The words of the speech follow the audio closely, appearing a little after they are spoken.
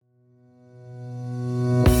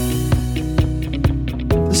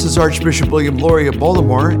This is Archbishop William Lori of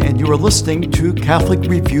Baltimore, and you are listening to Catholic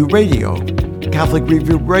Review Radio. Catholic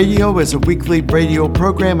Review Radio is a weekly radio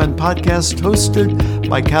program and podcast hosted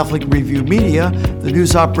by Catholic Review Media, the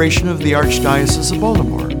news operation of the Archdiocese of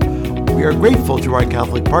Baltimore. We are grateful to our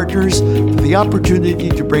Catholic partners for the opportunity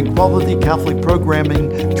to bring quality Catholic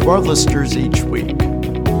programming to our listeners each week.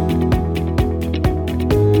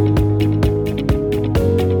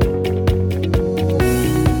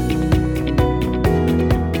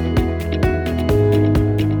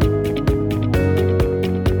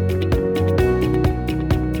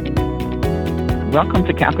 Welcome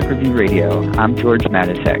to Catholic Review Radio. I'm George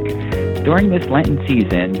Matysek. During this Lenten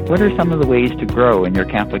season, what are some of the ways to grow in your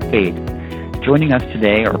Catholic faith? Joining us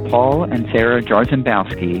today are Paul and Sarah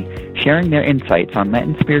Jarzembowski, sharing their insights on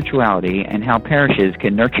Lenten spirituality and how parishes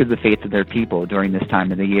can nurture the faith of their people during this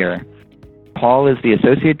time of the year. Paul is the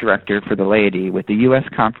Associate Director for the laity with the U.S.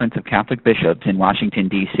 Conference of Catholic Bishops in Washington,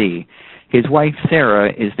 D.C. His wife, Sarah,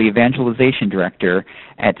 is the Evangelization Director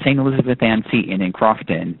at St. Elizabeth Ann Seton in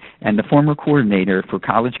Crofton and the former coordinator for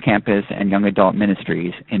college campus and young adult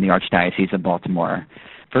ministries in the Archdiocese of Baltimore.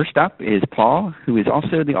 First up is Paul, who is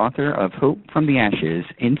also the author of Hope from the Ashes,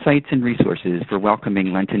 Insights and Resources for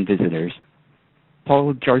Welcoming Lenten Visitors.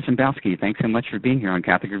 Paul Jarzembowski, thanks so much for being here on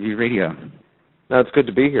Catholic Review Radio. No, it's good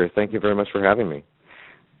to be here. Thank you very much for having me.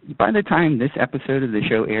 By the time this episode of the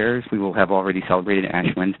show airs, we will have already celebrated Ash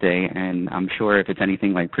Wednesday, and I'm sure if it's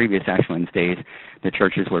anything like previous Ash Wednesdays, the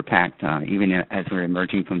churches were packed, even as we're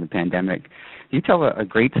emerging from the pandemic. You tell a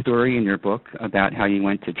great story in your book about how you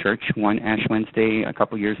went to church one Ash Wednesday a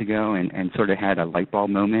couple years ago and sort of had a light bulb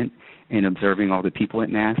moment in observing all the people at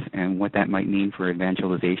Mass and what that might mean for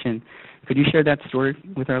evangelization. Could you share that story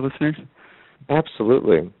with our listeners?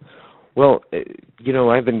 Absolutely. Well,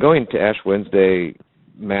 I've been going to Ash Wednesday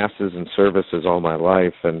masses and services all my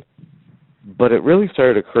life, but it really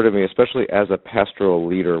started to occur to me, especially as a pastoral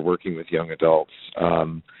leader working with young adults,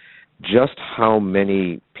 just how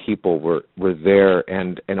many people were there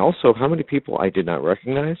and also how many people I did not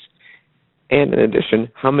recognize, and in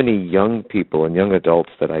addition, how many young people and young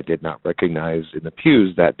adults that I did not recognize in the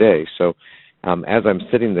pews that day. So as I'm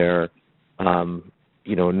sitting there,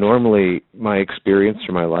 normally my experience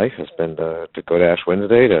through my life has been to go to Ash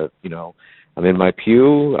Wednesday, I'm in my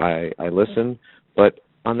pew, I listen, but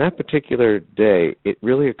on that particular day, it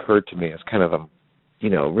really occurred to me as kind of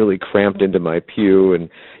really cramped into my pew and,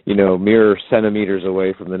 mere centimeters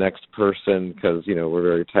away from the next person because, we're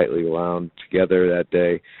very tightly wound together that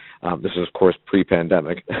day. This is, of course,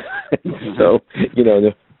 pre-pandemic. So,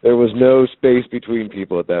 there was no space between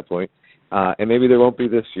people at that point. And maybe there won't be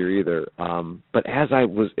this year either. But as I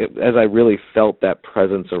really felt that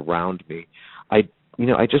presence around me,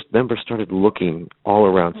 I just remember started looking all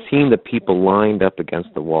around, seeing the people lined up against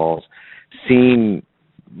the walls, seeing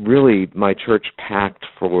really my church packed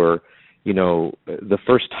for, the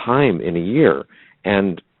first time in a year.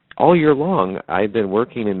 And all year long, I've been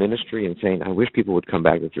working in ministry and saying, I wish people would come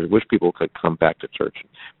back to church, wish people could come back to church,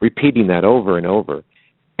 repeating that over and over.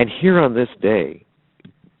 And here on this day,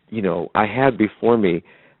 I had before me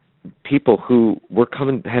people who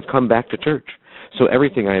had come back to church. So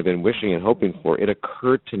everything I had been wishing and hoping for, it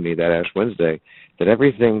occurred to me that Ash Wednesday that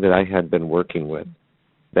everything that I had been working with,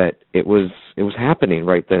 that it was happening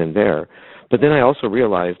right then and there. But then I also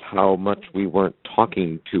realized how much we weren't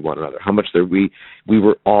talking to one another, how much that we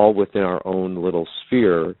were all within our own little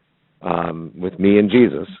sphere with me and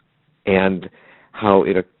Jesus, and how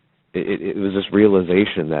it was this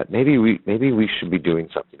realization that maybe we should be doing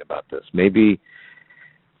something about this. Maybe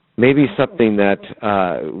something that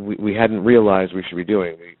we hadn't realized we should be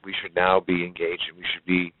doing. We should now be engaged, and we should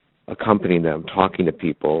be accompanying them, talking to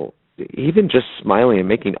people, even just smiling and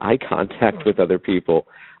making eye contact with other people.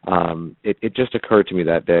 It just occurred to me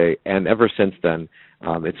that day, and ever since then,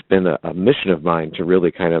 it's been a mission of mine to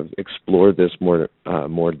really kind of explore this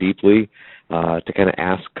more deeply, to kind of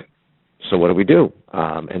ask, so what do we do?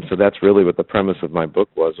 And so that's really what the premise of my book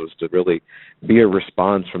was to really be a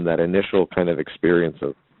response from that initial kind of experience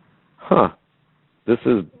of, this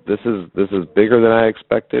is bigger than I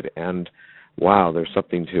expected, and wow, there's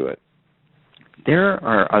something to it. There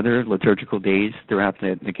are other liturgical days throughout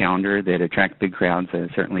the calendar that attract big crowds,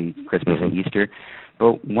 certainly Christmas and Easter.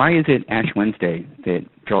 But why is it Ash Wednesday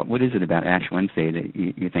what is it about Ash Wednesday that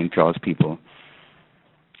you think draws people?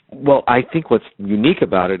 Well, I think what's unique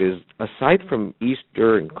about it is, aside from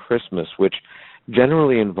Easter and Christmas, which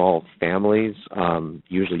generally involve families,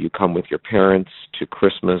 usually you come with your parents to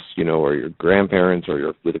Christmas, or your grandparents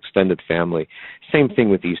or with extended family. Same thing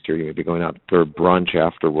with Easter, you'll be going out for brunch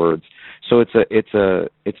afterwards. So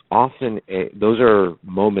it's often those are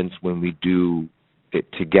moments when we do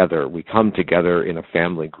it together. We come together in a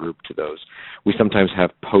family group to those. We sometimes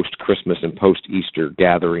have post-Christmas and post-Easter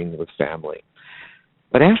gathering with family.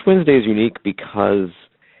 But Ash Wednesday is unique because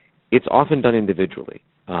it's often done individually.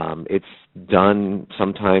 It's done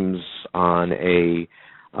sometimes on a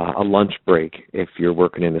lunch break. If you're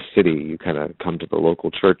working in a city, you kind of come to the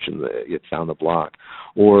local church and it's down the block.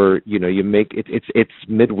 Or, you make it's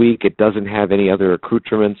midweek. It doesn't have any other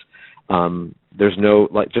accoutrements. There's no,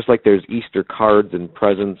 just like there's Easter cards and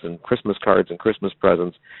presents and Christmas cards and Christmas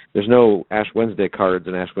presents, there's no Ash Wednesday cards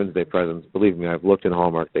and Ash Wednesday presents. Believe me, I've looked in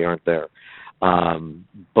Hallmark, they aren't there.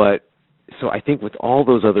 But so I think with all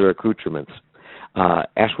those other accoutrements,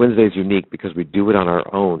 Ash Wednesday is unique because we do it on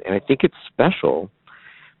our own. And I think it's special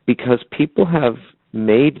because people have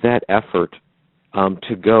made that effort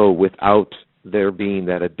to go without there being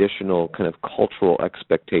that additional kind of cultural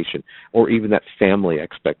expectation or even that family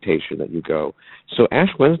expectation that you go. So Ash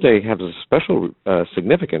Wednesday has a special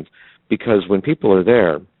significance because when people are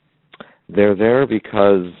there, they're there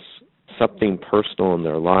because something personal in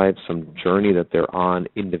their lives, some journey that they're on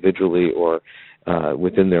individually or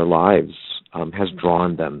within their lives has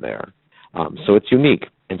drawn them there. So it's unique.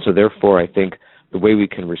 And so therefore I think the way we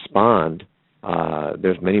can respond,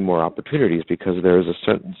 there's many more opportunities because there's a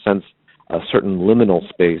certain sense, a certain liminal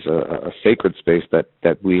space, a sacred space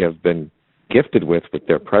that we have been gifted with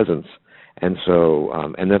their presence. And so,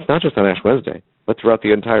 and that's not just on Ash Wednesday, but throughout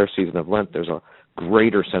the entire season of Lent, there's a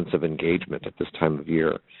greater sense of engagement at this time of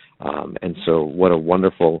year. And so what a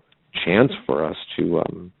wonderful chance for us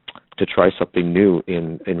to try something new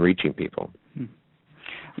in reaching people.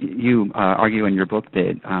 You argue in your book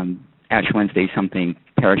that Ash Wednesday is something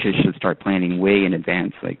parishes should start planning way in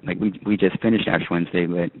advance. Like we just finished Ash Wednesday,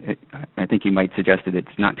 but I think you might suggest that it's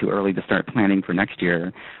not too early to start planning for next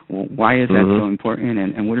year. Why is that so important,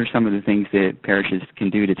 and what are some of the things that parishes can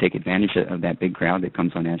do to take advantage of that big crowd that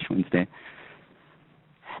comes on Ash Wednesday?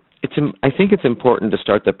 I think it's important to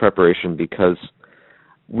start that preparation because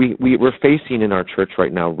we're facing in our church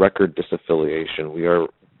right now record disaffiliation.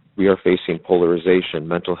 We are facing polarization,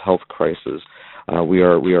 mental health crisis. We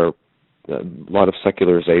are a lot of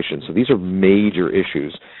secularization. So these are major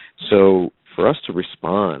issues. So for us to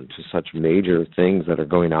respond to such major things that are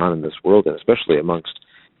going on in this world, and especially amongst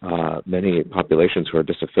many populations who are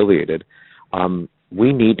disaffiliated,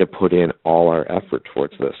 we need to put in all our effort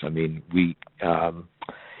towards this. I mean,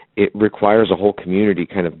 it requires a whole community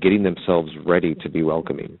kind of getting themselves ready to be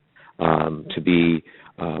welcoming, to be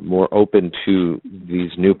more open to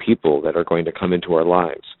these new people that are going to come into our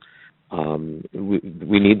lives.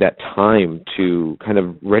 We need that time to kind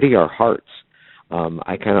of ready our hearts.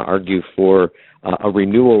 I kind of argue for a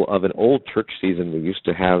renewal of an old church season we used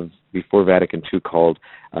to have before Vatican II called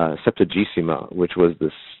Septuagesima, which was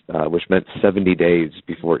which meant 70 days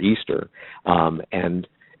before Easter, and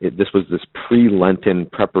this was this pre-Lenten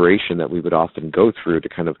preparation that we would often go through to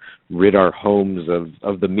kind of rid our homes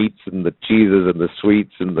of the meats and the cheeses and the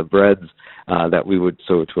sweets and the breads that we would,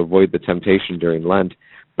 so to avoid the temptation during Lent.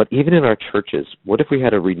 But even in our churches, what if we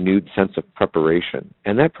had a renewed sense of preparation?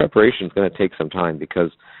 And that preparation is going to take some time because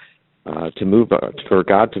for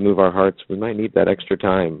God to move our hearts, we might need that extra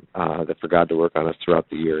time for God to work on us throughout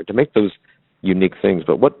the year to make those unique things.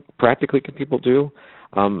 But what practically can people do?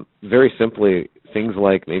 Very simply, things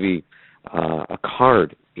like maybe a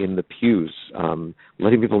card in the pews,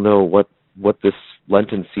 letting people know what this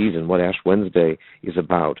Lenten season, what Ash Wednesday is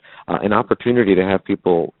about, an opportunity to have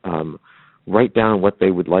people write down what they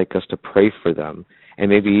would like us to pray for them, and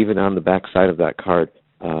maybe even on the back side of that card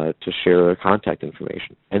to share their contact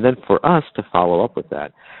information. And then for us to follow up with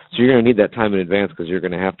that. So you're going to need that time in advance because you're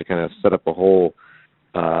going to have to kind of set up a whole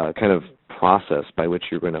kind of process by which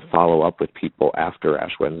you're going to follow up with people after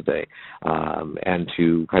Ash Wednesday and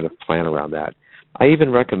to kind of plan around that. I even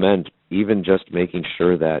recommend even just making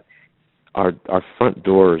sure that our front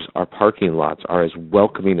doors, our parking lots are as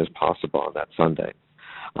welcoming as possible on that Sunday.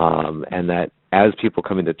 And that as people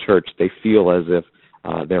come into church, they feel as if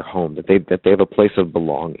they're home, that they have a place of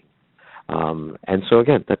belonging. And so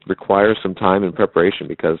again, that requires some time and preparation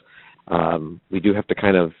because we do have to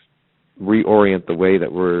kind of reorient the way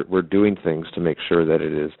that we're doing things to make sure that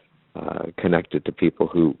it is connected to people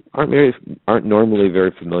who aren't normally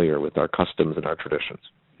very familiar with our customs and our traditions.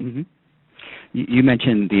 Mm-hmm. You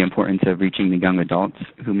mentioned the importance of reaching the young adults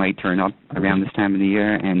who might turn up around this time of the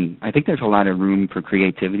year, and I think there's a lot of room for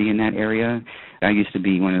creativity in that area. I used to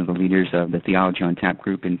be one of the leaders of the Theology on Tap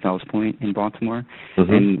group in Fells Point in Baltimore,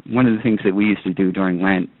 and one of the things that we used to do during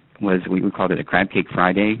Lent was we called it a Crab Cake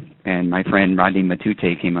Friday, and my friend Rodney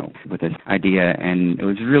Matute came up with this idea, and it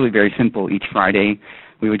was really very simple. Each Friday,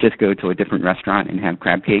 we would just go to a different restaurant and have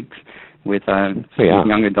crab cakes, with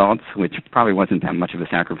young adults, which probably wasn't that much of a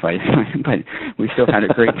sacrifice, but we still had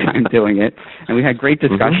a great time doing it. And we had great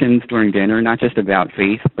discussions during dinner, not just about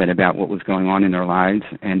faith, but about what was going on in their lives.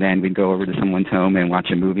 And then we'd go over to someone's home and watch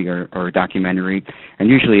a movie or a documentary. And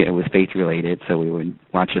usually it was faith-related, so we would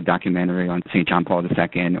watch a documentary on St. John Paul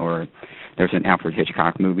II, or there's an Alfred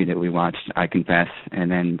Hitchcock movie that we watched, I Confess,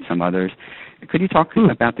 and then some others. Could you talk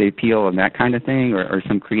about the appeal of that kind of thing, or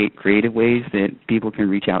some creative ways that people can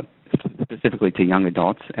reach out specifically to young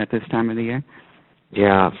adults at this time of the year?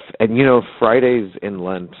 Yeah, and Fridays in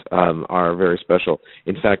Lent are very special.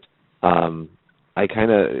 In fact,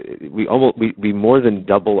 we more than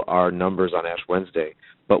double our numbers on Ash Wednesday,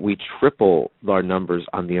 but we triple our numbers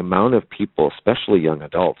on the amount of people, especially young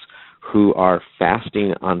adults, who are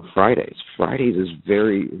fasting on Fridays.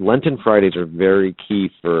 Lenten Fridays are very key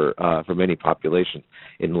for many populations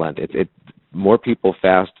in Lent. More people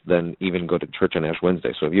fast than even go to church on Ash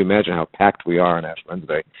Wednesday. So if you imagine how packed we are on Ash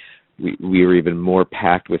Wednesday, we are even more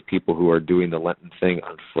packed with people who are doing the Lenten thing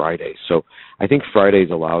on Friday. So I think Fridays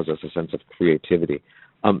allows us a sense of creativity.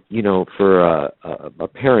 For a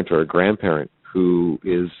parent or a grandparent who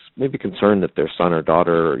is maybe concerned that their son or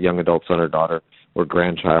daughter, or young adult son or daughter or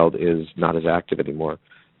grandchild is not as active anymore,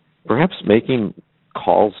 perhaps making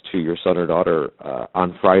calls to your son or daughter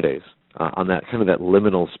on Fridays, on that kind of that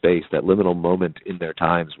liminal space, that liminal moment in their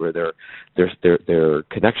times where their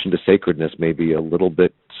connection to sacredness may be a little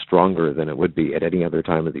bit stronger than it would be at any other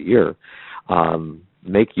time of the year.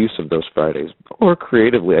 Make use of those Fridays, or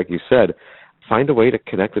creatively, like you said, find a way to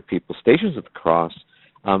connect with people. Stations of the Cross,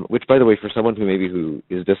 which, by the way, for someone who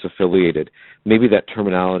is disaffiliated, maybe that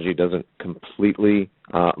terminology doesn't completely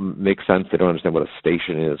make sense. They don't understand what a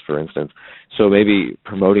station is, for instance. So maybe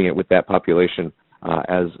promoting it with that population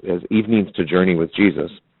as evenings to journey with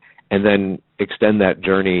Jesus, and then extend that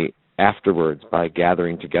journey afterwards by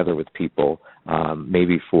gathering together with people,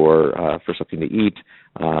 maybe for something to eat,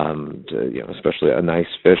 especially a nice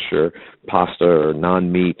fish or pasta or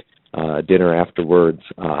non-meat dinner afterwards.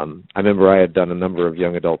 I remember I had done a number of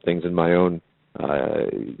young adult things in my own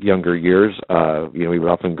younger years. We would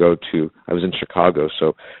often I was in Chicago,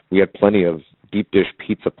 so we had plenty of deep dish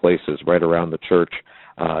pizza places right around the church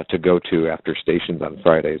to go to after stations on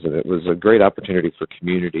Fridays, and it was a great opportunity for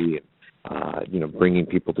community and bringing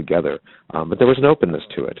people together. But there was an openness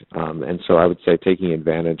to it, and so I would say taking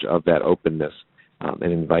advantage of that openness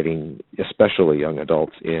and inviting especially young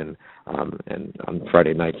adults in and on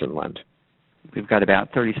Friday nights in Lent. We've got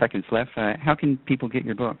about 30 seconds left. How can people get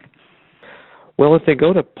your book? Well, if they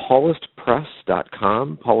go to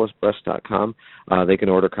paulistpress.com, they can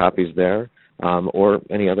order copies there. Or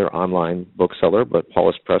any other online bookseller, but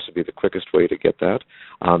Paulist Press would be the quickest way to get that.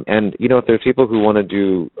 And if there's people who want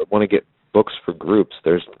to get books for groups,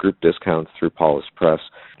 there's group discounts through Paulist Press.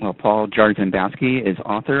 Well, Paul Jarzembowski is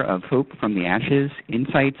author of Hope from the Ashes,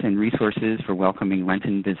 Insights and Resources for Welcoming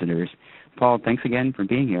Lenten Visitors. Paul, thanks again for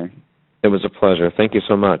being here. It was a pleasure. Thank you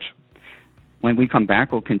so much. When we come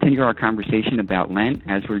back, we'll continue our conversation about Lent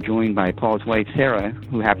as we're joined by Paul's wife, Sarah,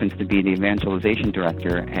 who happens to be the evangelization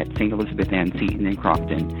director at St. Elizabeth Ann Seton in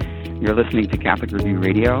Crofton. You're listening to Catholic Review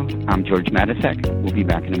Radio. I'm George Matysek. We'll be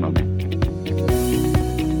back in a moment.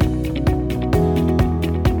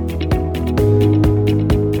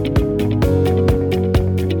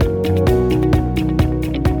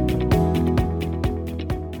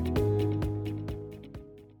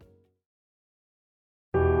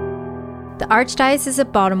 The Archdiocese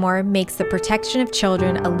of Baltimore makes the protection of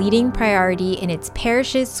children a leading priority in its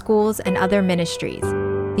parishes, schools, and other ministries.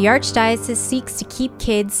 The Archdiocese seeks to keep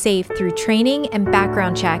kids safe through training and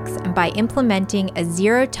background checks and by implementing a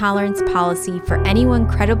zero-tolerance policy for anyone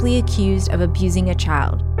credibly accused of abusing a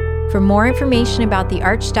child. For more information about the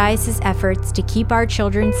Archdiocese's efforts to keep our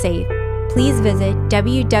children safe, please visit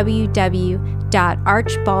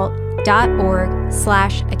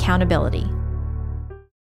www.archbalt.org/accountability.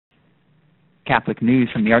 Catholic news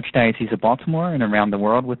from the Archdiocese of Baltimore and around the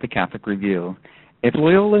world with the Catholic Review. If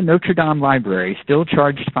Loyola Notre Dame Library still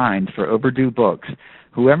charged fines for overdue books,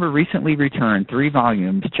 whoever recently returned 3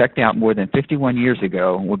 volumes checked out more than 51 years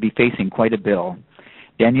ago would be facing quite a bill.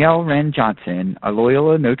 Danielle Wren Johnson, a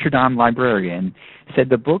Loyola Notre Dame librarian, said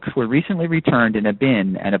the books were recently returned in a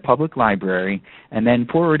bin at a public library and then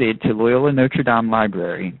forwarded to Loyola Notre Dame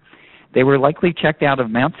Library. They were likely checked out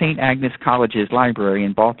of Mount St. Agnes College's library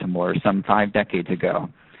in Baltimore some 5 decades ago.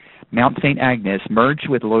 Mount St. Agnes merged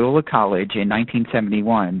with Loyola College in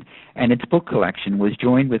 1971, and its book collection was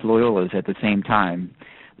joined with Loyola's at the same time.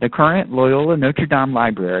 The current Loyola Notre Dame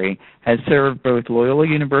Library has served both Loyola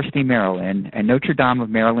University Maryland and Notre Dame of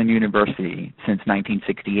Maryland University since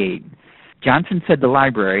 1968. Johnson said the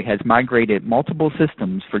library has migrated multiple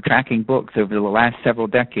systems for tracking books over the last several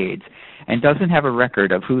decades and doesn't have a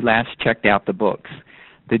record of who last checked out the books.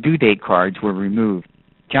 The due date cards were removed.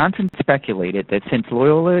 Johnson speculated that since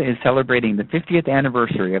Loyola is celebrating the 50th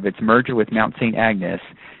anniversary of its merger with Mount St. Agnes,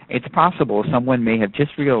 it's possible someone may have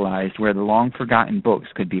just realized where the long-forgotten books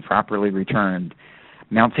could be properly returned.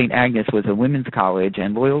 Mount St. Agnes was a women's college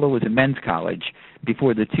and Loyola was a men's college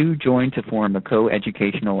before the two joined to form a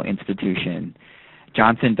co-educational institution.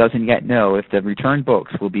 Johnson doesn't yet know if the returned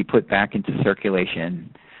books will be put back into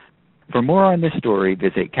circulation. For more on this story,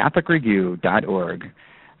 visit CatholicReview.org.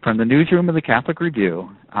 From the newsroom of the Catholic Review,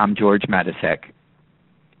 I'm George Matysek.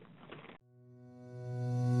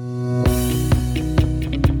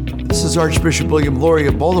 This is Archbishop William Lori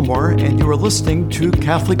of Baltimore, and you are listening to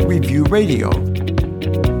Catholic Review Radio.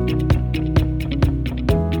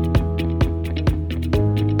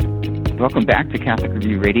 Welcome back to Catholic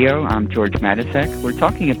Review Radio. I'm George Matysek. We're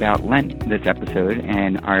talking about Lent this episode,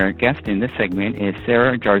 and our guest in this segment is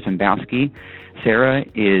Sarah Jarzembowski. Sarah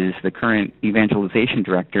is the current evangelization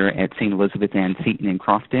director at St. Elizabeth Ann Seton in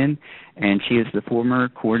Crofton, and she is the former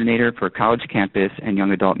coordinator for college campus and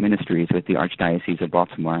young adult ministries with the Archdiocese of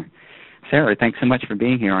Baltimore. Sarah, thanks so much for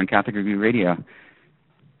being here on Catholic Review Radio.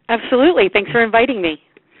 Absolutely. Thanks for inviting me.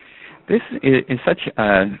 This is such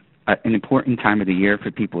an important time of the year for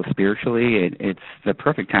people spiritually. It's the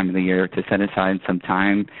perfect time of the year to set aside some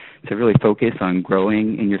time to really focus on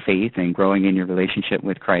growing in your faith and growing in your relationship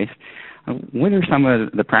with Christ. What are some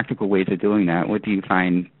of the practical ways of doing that? What do you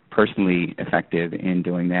find personally effective in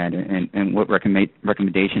doing that, and what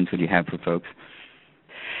recommendations would you have for folks?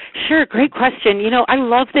 Sure, great question. I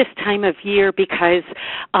love this time of year because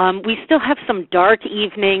we still have some dark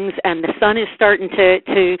evenings and the sun is starting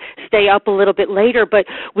to stay up a little bit later, but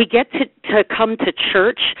we get to come to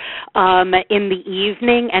church in the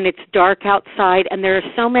evening and it's dark outside, and there are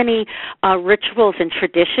so many rituals and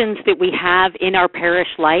traditions that we have in our parish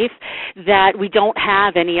life that we don't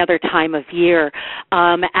have any other time of year.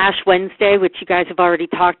 Ash Wednesday, which you guys have already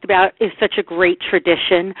talked about, is such a great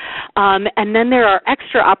tradition. And then there are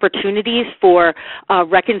extra opportunities for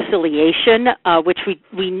reconciliation, which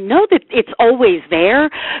we know that it's always there,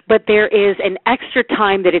 but there is an extra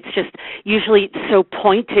time that it's just usually so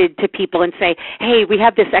pointed to people and say, hey, we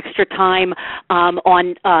have this extra time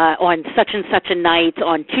on such and such a night,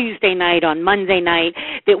 on Tuesday night, on Monday night,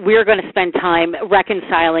 that we're going to spend time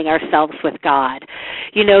reconciling ourselves with God.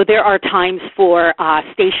 There are times for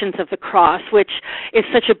Stations of the Cross, which is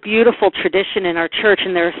such a beautiful tradition in our church,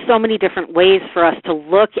 and there are so many different ways for us to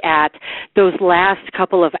look at those last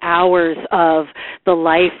couple of hours of the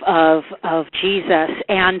life of Jesus.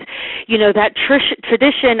 And, that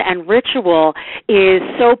tradition and ritual is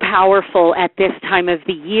so powerful at this time of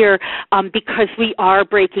the year because we are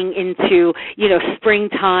breaking into,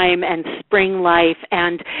 springtime and spring life,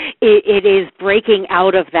 and it is breaking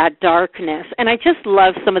out of that darkness. And I just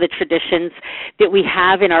love some of the traditions that we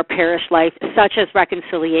have in our parish life, such as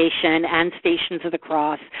reconciliation and Stations of the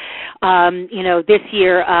Cross. This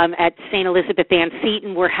year at St. Elizabeth Ann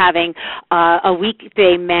Seton, we're having a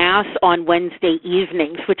weekday Mass on Wednesday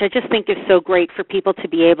evenings, which I just think is so great for people to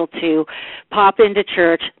be able to pop into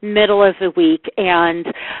church middle of the week and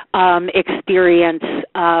experience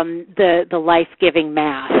the life-giving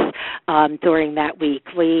Mass during that week.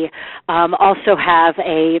 We also have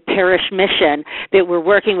a parish mission that we're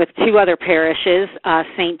working with two other parishes,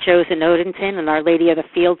 St. Joe's in Odenton and Our Lady of the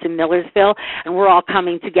Fields in Millersville, and we're all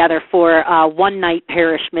coming together for one-night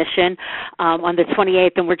parish mission on the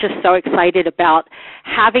 28th, and we're just so excited about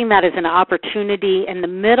having that as an opportunity in the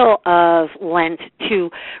middle of Lent to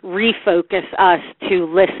refocus us to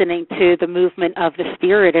listening to the movement of the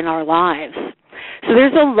Spirit in our lives. So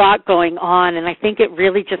there's a lot going on, and I think it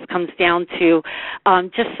really just comes down to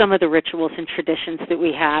just some of the rituals and traditions that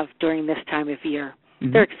we have during this time of year.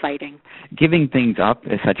 Mm-hmm. They're exciting. Giving things up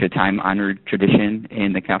is such a time-honored tradition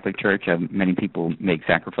in the Catholic Church. Many people make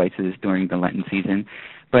sacrifices during the Lenten season.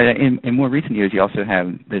 But in more recent years, you also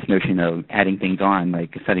have this notion of adding things on,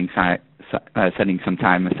 like setting some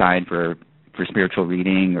time aside for spiritual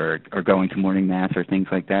reading or going to morning Mass or things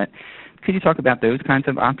like that. Could you talk about those kinds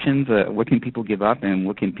of options? What can people give up and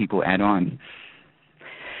what can people add on?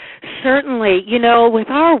 Certainly. With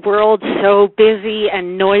our world so busy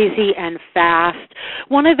and noisy and fast,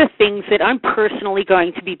 one of the things that I'm personally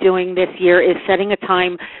going to be doing this year is setting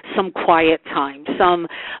some quiet time, some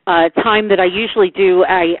time that I usually do.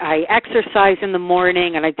 I exercise in the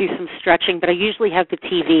morning and I do some stretching, but I usually have the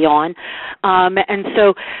TV on. And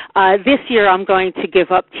so this year I'm going to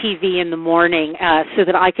give up TV in the morning so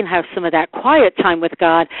that I can have some of that quiet time with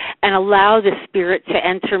God and allow the Spirit to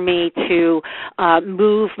enter me, to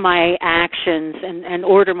move my actions and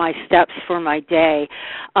order my steps for my day.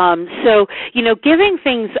 So, giving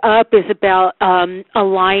things up is about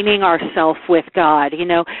aligning ourselves with God.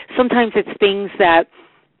 Sometimes it's things that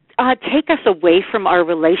take us away from our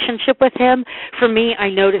relationship with Him. For me, I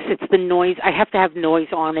notice it's the noise. I have to have noise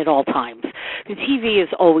on at all times. The TV is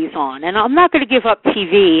always on. And I'm not going to give up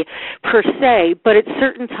TV per se, but at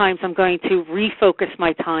certain times I'm going to refocus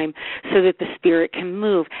my time so that the Spirit can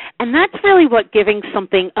move. And that's really what giving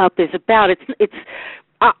something up is about. It's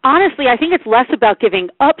honestly, I think it's less about giving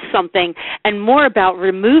up something and more about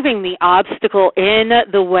removing the obstacle in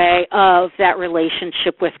the way of that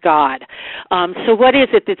relationship with God. So what is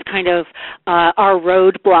it that's kind of our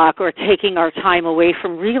roadblock or taking our time away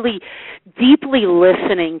from really deeply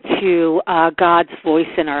listening to God's voice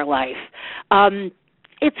in our life?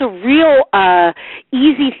 It's a real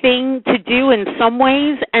easy thing to do in some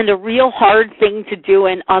ways and a real hard thing to do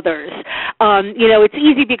in others. It's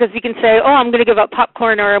easy because you can say, I'm going to give up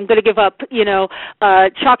popcorn or I'm going to give up,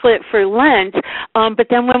 chocolate for Lent. But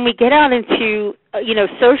then when we get out into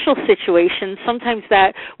social situations, sometimes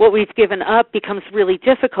that what we've given up becomes really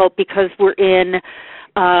difficult because we're in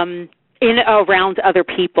around other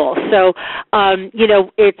people. So,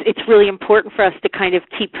 it's really important for us to kind of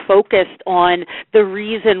keep focused on the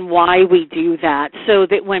reason why we do that, so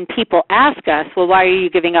that when people ask us, well, why are you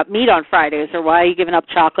giving up meat on Fridays, or why are you giving up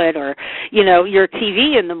chocolate, or, your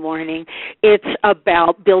TV in the morning, it's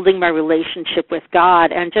about building my relationship with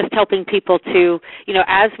God and just helping people to,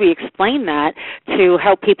 as we explain that, to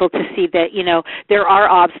help people to see that, there are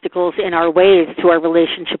obstacles in our ways to our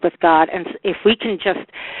relationship with God. And if we can just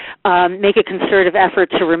make a concerted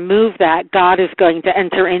effort to remove that, God is going to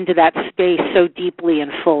enter into that space so deeply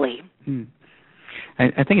and fully.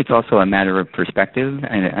 I think it's also a matter of perspective.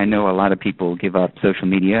 I know a lot of people give up social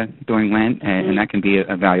media during Lent, and that can be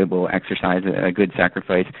a valuable exercise, a good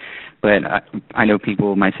sacrifice. But I know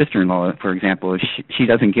people, my sister-in-law, for example, she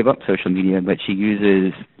doesn't give up social media, but she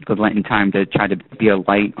uses the Lenten time to try to be a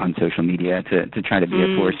light on social media, to try to be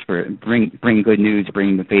a force for bring good news,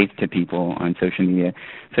 bring the faith to people on social media.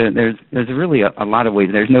 So there's really a lot of ways.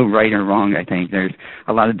 There's no right or wrong, I think. There's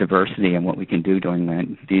a lot of diversity in what we can do during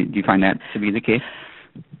Lent. Do you find that to be the case?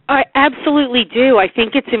 I absolutely do. I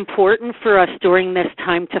think it's important for us during this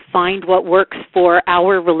time to find what works for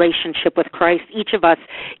our relationship with Christ, each of us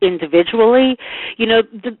individually.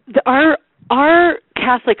 Our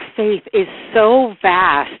Catholic faith is so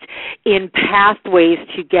vast in pathways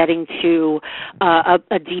to getting to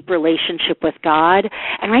a deep relationship with God.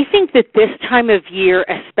 And I think that this time of year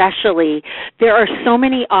especially, there are so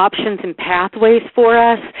many options and pathways for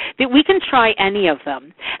us that we can try any of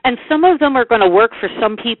them. And some of them are going to work for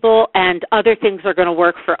some people and other things are going to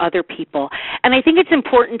work for other people. And I think it's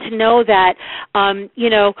important to know that,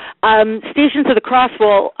 Stations of the Cross,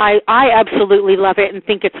 well, I absolutely love it and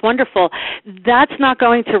think it's wonderful. That's not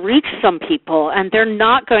going to reach some people, and they're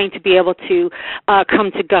not going to be able to come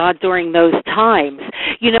to God during those times,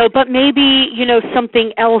 but maybe,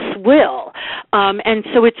 something else will. And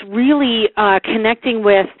so it's really connecting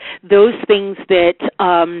with those things that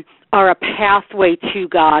are a pathway to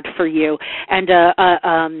God for you and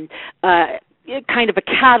kind of a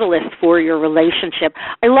catalyst for your relationship.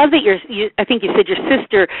 I love that I think you said your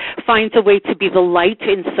sister finds a way to be the light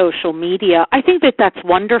in social media. I think that that's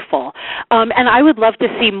wonderful. And I would love to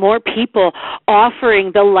see more people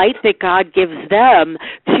offering the light that God gives them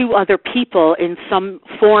to other people in some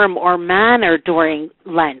form or manner during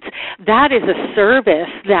Lent. That is a service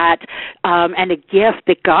that and a gift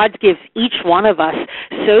that God gives each one of us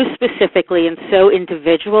so specifically and so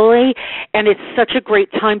individually. And it's such a great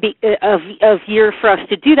time of year for us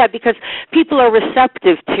to do that because people are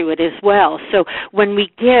receptive to it as well. So when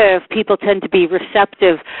we give, people tend to be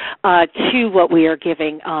receptive to what we are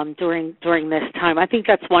giving during this time. I think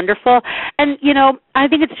that's wonderful. And, I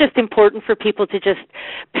think it's just important for people to just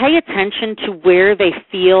pay attention to where they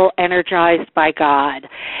feel energized by God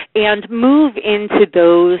and move into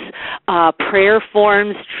those prayer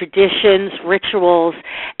forms, traditions, rituals,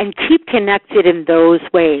 and keep connected in those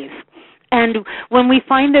ways. And when we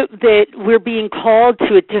find that we're being called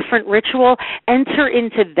to a different ritual, enter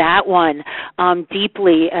into that one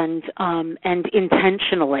deeply and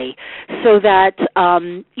intentionally, so that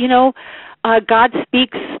God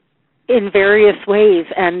speaks in various ways,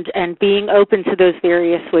 and being open to those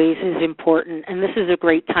various ways is important. And this is a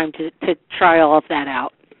great time to try all of that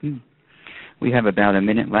out. We have about a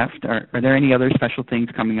minute left. Are there any other special things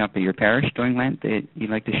coming up at your parish during Lent that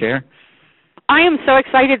you'd like to share? I am so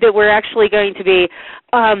excited that we're actually going to be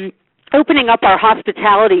opening up our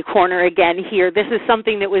hospitality corner again here. This is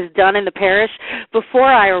something that was done in the parish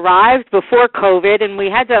before I arrived, before COVID, and we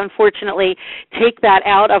had to unfortunately take that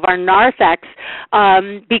out of our narthex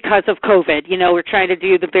because of COVID. We're trying to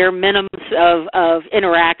do the bare minimums of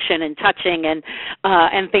interaction and touching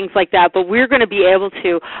and things like that, but we're going to be able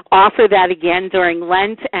to offer that again during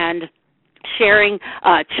Lent, and sharing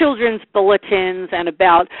children's bulletins and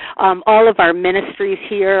about all of our ministries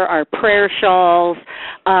here, our prayer shawls,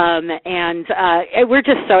 and we're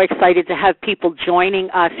just so excited to have people joining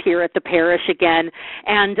us here at the parish again.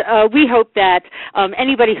 And we hope that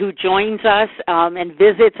anybody who joins us and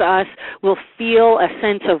visits us will feel a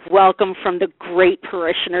sense of welcome from the great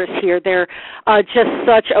parishioners here. They're just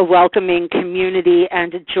such a welcoming community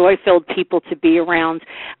and joy-filled people to be around.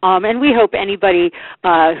 And we hope anybody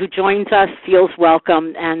who joins us feels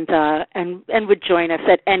welcome and would join us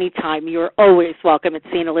at any time. You're always welcome at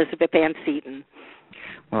St. Elizabeth Ann Seton.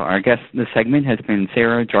 Well, our guest this segment has been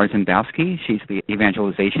Sarah Jarzembowski. She's the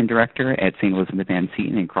evangelization director at St. Elizabeth Ann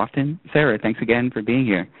Seton in Crofton. Sarah, thanks again for being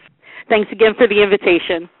here. Thanks again for the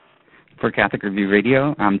invitation. For Catholic Review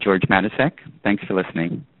Radio, I'm George Matysek. Thanks for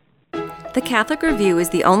listening. The Catholic Review is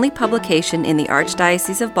the only publication in the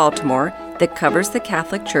Archdiocese of Baltimore that covers the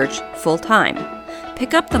Catholic Church full-time.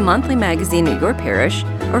 Pick up the monthly magazine at your parish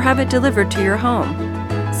or have it delivered to your home.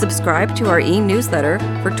 Subscribe to our e-newsletter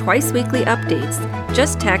for twice-weekly updates.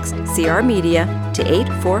 Just text CR Media to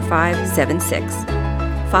 84576.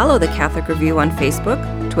 Follow the Catholic Review on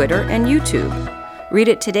Facebook, Twitter, and YouTube. Read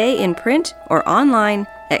it today in print or online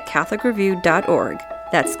at catholicreview.org.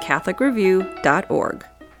 That's catholicreview.org.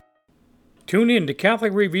 Tune in to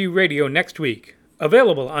Catholic Review Radio next week.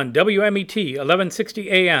 Available on WMET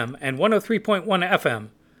 1160 AM and 103.1 FM.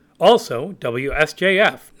 Also,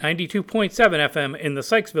 WSJF 92.7 FM in the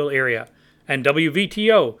Sykesville area and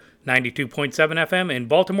WVTO 92.7 FM in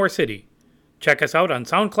Baltimore City. Check us out on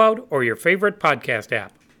SoundCloud or your favorite podcast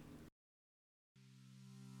app.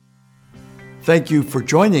 Thank you for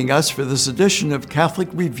joining us for this edition of Catholic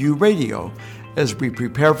Review Radio. As we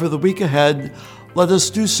prepare for the week ahead, let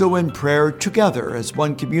us do so in prayer together as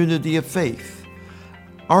one community of faith.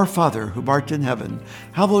 Our Father, who art in heaven,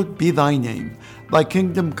 hallowed be thy name. Thy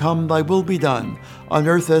kingdom come, thy will be done, on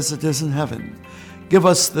earth as it is in heaven. Give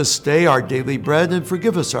us this day our daily bread, and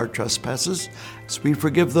forgive us our trespasses, as we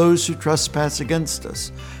forgive those who trespass against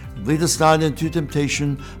us. Lead us not into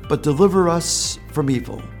temptation, but deliver us from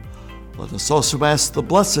evil. Let us also ask the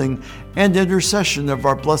blessing and intercession of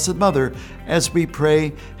our Blessed Mother as we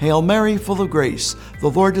pray, Hail Mary, full of grace, the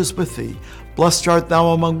Lord is with thee. Blessed art thou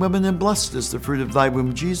among women, and blessed is the fruit of thy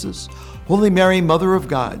womb, Jesus. Holy Mary, Mother of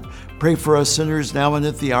God, pray for us sinners now and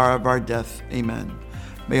at the hour of our death. Amen.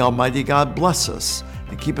 May Almighty God bless us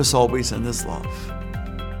and keep us always in his love.